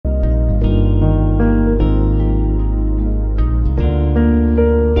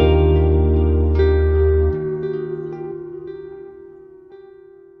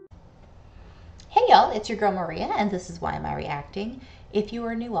it's your girl Maria, and this is Why Am I Reacting? If you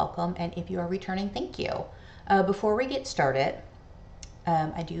are new, welcome, and if you are returning, thank you. Before we get started,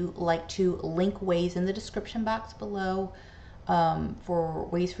 I do like to link ways in the description box below for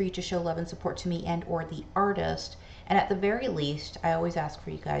ways for you to show love and support to me and or the artist. And at the very least, I always ask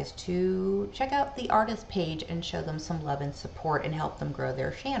for you guys to check out the artist page and show them some love and support and help them grow their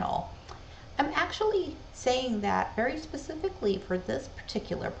channel. I'm actually saying that very specifically for this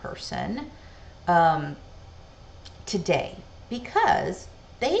particular person today because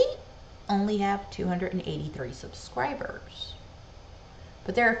they only have 283 subscribers.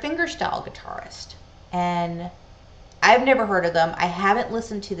 But they're a fingerstyle guitarist, and I've never heard of them. I haven't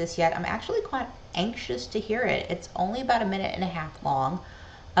listened to this yet. I'm actually quite anxious to hear it. It's only about a minute and a half long,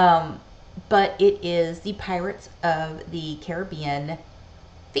 but it is the Pirates of the Caribbean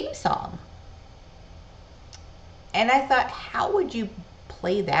theme song. And I thought, how would you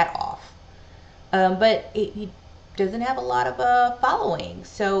play that off? But it doesn't have a lot of following.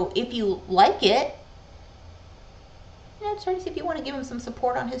 So if you like it, try to see if you want to give him some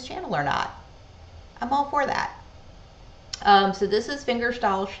support on his channel or not. I'm all for that. So this is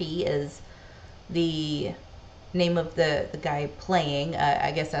Fingerstyle Shi is the name of the guy playing.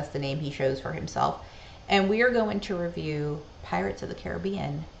 I guess that's the name he shows for himself. And we are going to review Pirates of the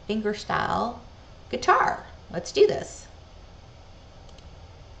Caribbean fingerstyle guitar. Let's do this.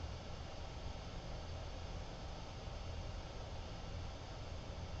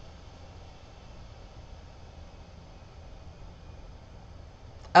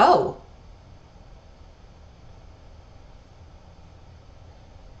 Oh.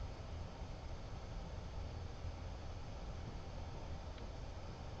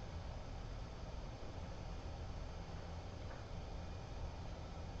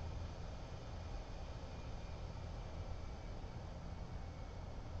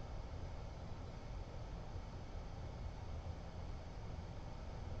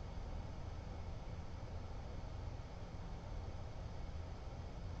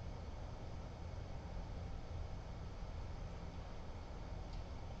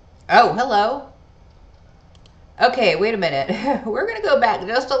 Oh, hello. Okay, wait a minute. We're going to go back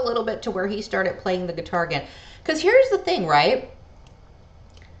just a little bit to where he started playing the guitar again. Because here's the thing, right?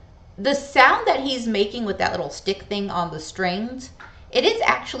 The sound that he's making with that little stick thing on the strings, it is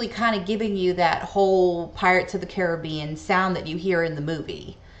actually kind of giving you that whole Pirates of the Caribbean sound that you hear in the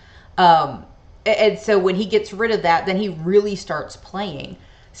movie. And so when he gets rid of that, then he really starts playing.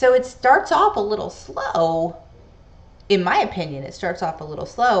 So it starts off a little slow. In my opinion, it starts off a little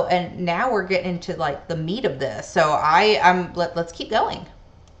slow, and now we're getting into like the meat of this. So let's keep going.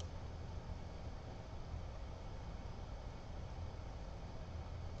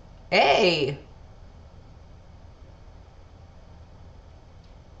 Hey.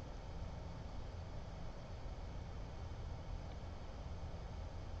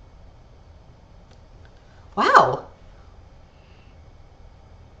 Wow.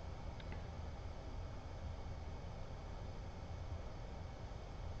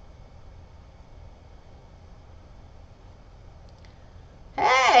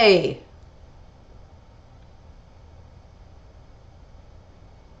 Hey.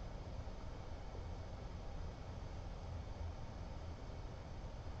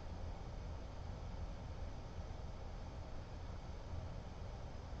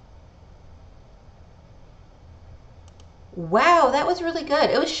 Wow, that was really good.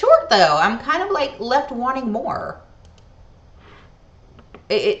 It was short though. I'm kind of like left wanting more.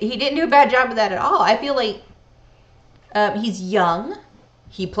 He didn't do a bad job of that at all. I feel like he's young.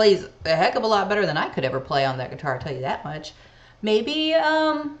 He plays a heck of a lot better than I could ever play on that guitar, I'll tell you that much. Maybe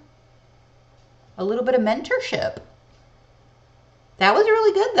a little bit of mentorship. That was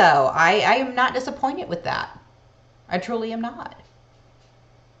really good though. I am not disappointed with that. I truly am not.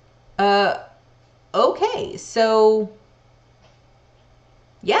 Okay, so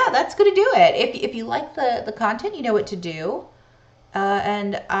yeah, that's gonna do it. If you like the content, you know what to do.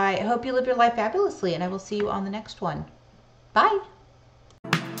 And I hope you live your life fabulously, and I will see you on the next one. Bye.